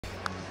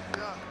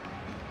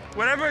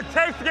Whatever it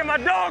takes to get my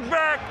dog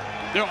back.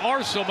 There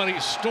are so many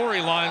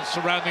storylines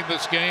surrounding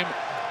this game,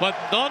 but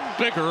none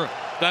bigger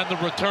than the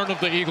return of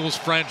the Eagles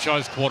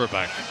franchise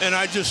quarterback. And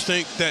I just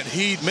think that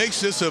he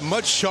makes this a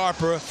much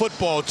sharper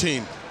football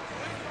team.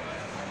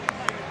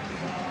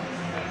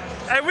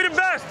 Hey, we the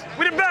best.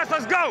 We the best.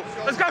 Let's go.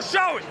 Let's go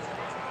show it.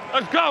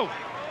 Let's go.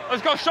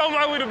 Let's go show them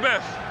why we the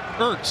best.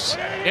 Ertz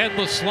in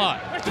the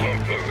slot.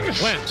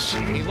 Wentz.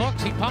 He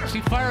looks, he pumps,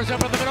 he fires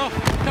over the middle.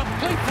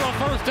 Complete for a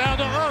first down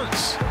to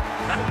Ertz.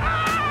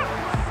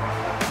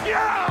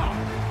 Yeah!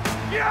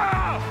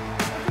 Yeah!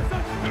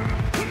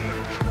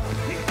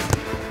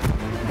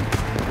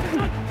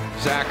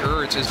 Zach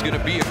Ertz is going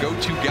to be a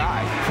go-to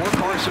guy for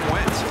Carson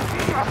Wentz.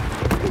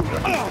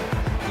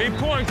 Need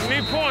points,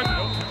 need points,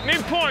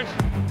 need points.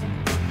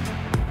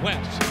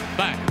 Wentz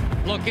back,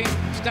 looking,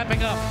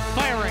 stepping up,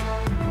 firing.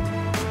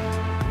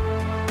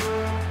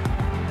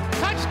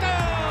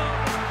 Touchdown!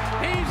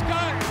 He's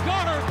got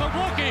Goddard, the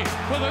rookie,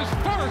 with his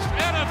first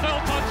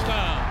NFL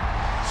touchdown.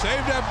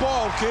 Save that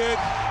ball, kid.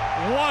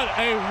 What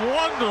a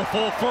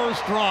wonderful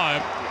first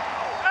drive.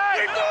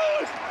 Hey,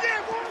 let's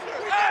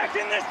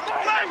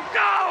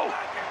go!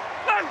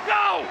 Let's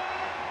go!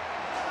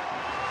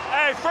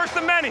 Hey, first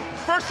of many,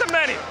 first of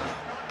many.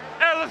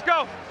 Hey, let's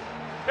go.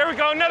 There we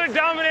go, another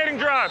dominating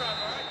drive.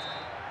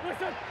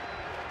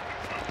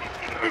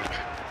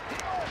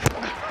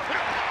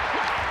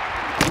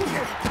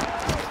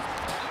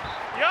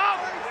 Yup!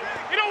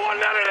 You don't want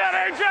none of that,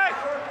 AJ!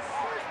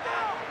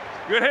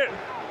 Good hit.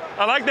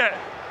 I like that.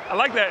 I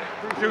like that.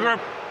 You're a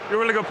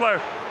really good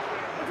player.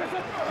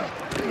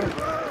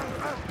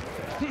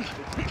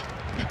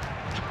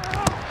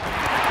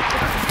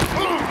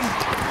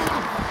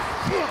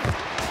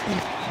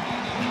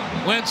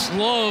 Wentz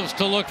loves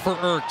to look for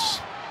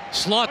Ertz.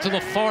 Slot to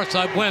the far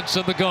side, Wentz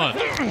in the gun.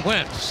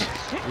 Wentz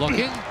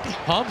looking,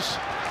 pumps,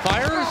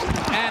 fires,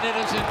 and it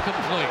is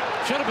incomplete.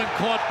 Should have been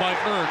caught by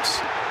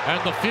Ertz,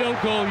 and the field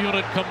goal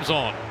unit comes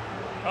on.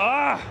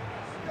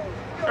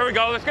 There we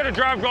go. Let's get a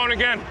drive going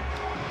again.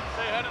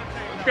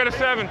 Let's get a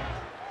 7.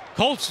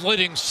 Colts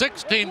leading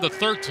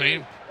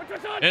 16-13.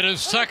 It is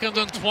 2nd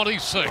and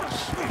 26.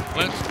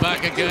 Wentz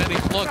back again.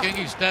 He's looking.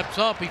 He steps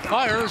up. He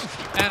fires,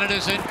 and it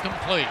is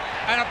incomplete.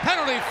 And a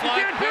penalty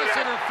flag, pass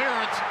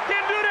interference.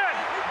 Can't do that.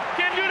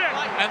 Can't do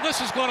that. And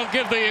this is going to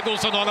give the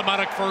Eagles an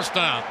automatic first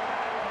down.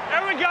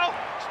 There we go.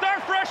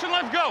 Start fresh and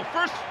let's go.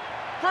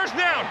 First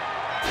down.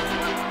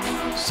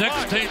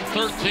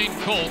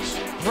 16-13 Colts.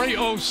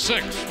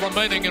 3:06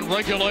 remaining in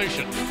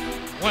regulation.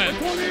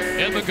 Wentz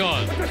in the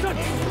gun.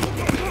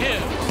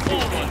 His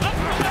forward. Up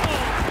the middle.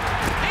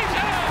 He's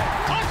in.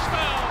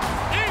 Touchdown.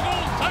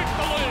 Eagles take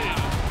the lead.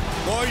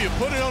 Boy, you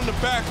put it on the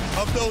back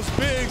of those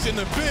bigs, and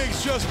the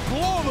bigs just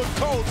blow the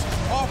Colts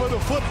off of the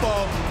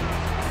football.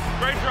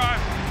 Great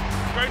drive.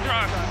 Great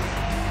drive.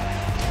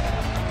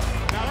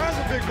 Now that's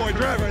a big boy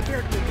drive right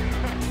there.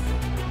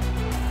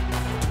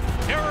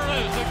 Here it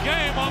is, the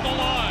game on the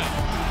line.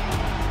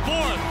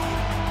 4th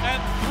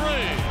and 3.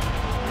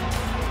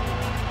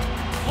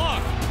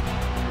 Clock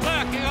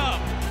backing up.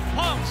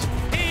 Pumps.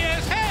 He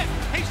is hit.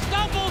 He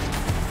stumbles.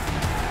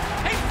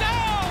 He's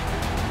down.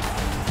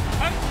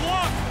 And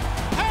Clock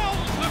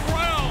pounds the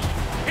ground.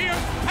 He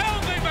is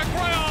pounding the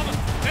ground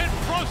in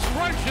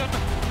frustration.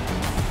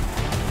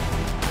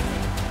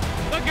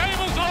 The game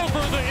is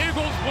over. The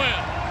Eagles win.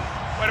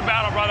 Way to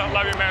battle, brother.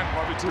 Love you, man.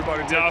 Love you too,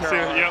 buddy. Yeah, I'll see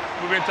you. Yep,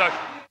 we'll be in touch.